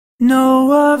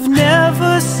No, I've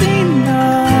never seen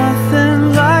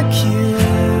nothing like you.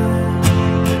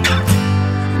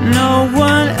 No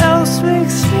one else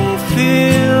makes me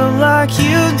feel like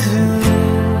you do.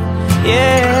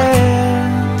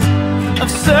 Yeah, I've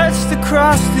searched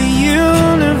across the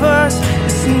universe to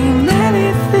see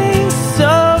many things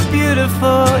so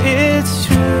beautiful, it's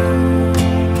true.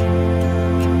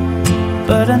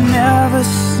 But I've never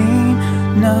seen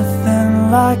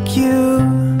nothing like you.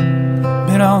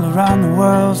 Been all around the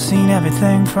world, seen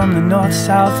everything from the north,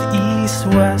 south, east,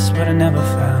 west, but I never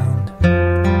found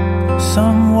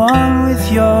someone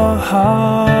with your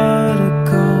heart of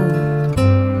gold.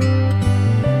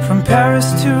 From Paris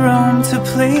to Rome to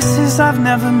places I've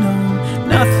never known,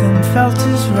 nothing felt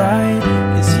as right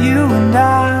as you and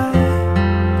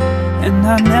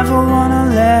I never wanna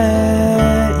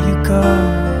let you go.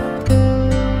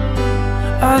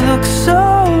 I look so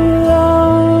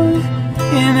alone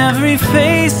in every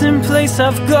face and place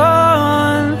I've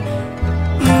gone,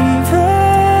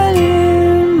 even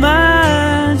in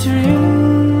my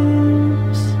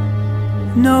dreams.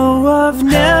 No, I've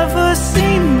never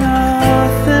seen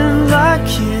nothing like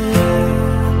you.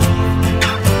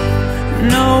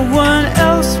 No one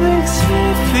else makes me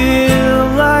feel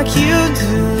like you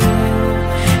do.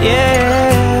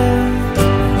 Yeah,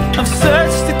 I've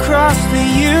searched across the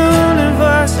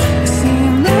universe to see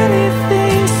many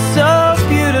things so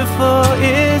beautiful,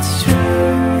 it's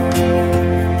true.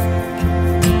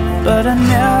 But I've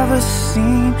never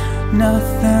seen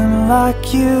nothing like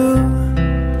you.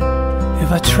 If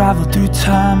I traveled through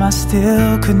time, I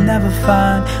still could never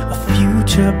find a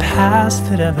future past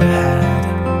that ever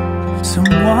had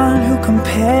someone who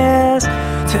compares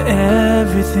to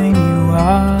everything you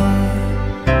are.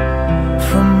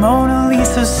 From Mona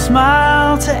Lisa's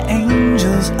smile to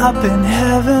angels up in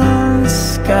heaven's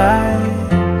sky,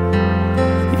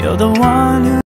 you're the one who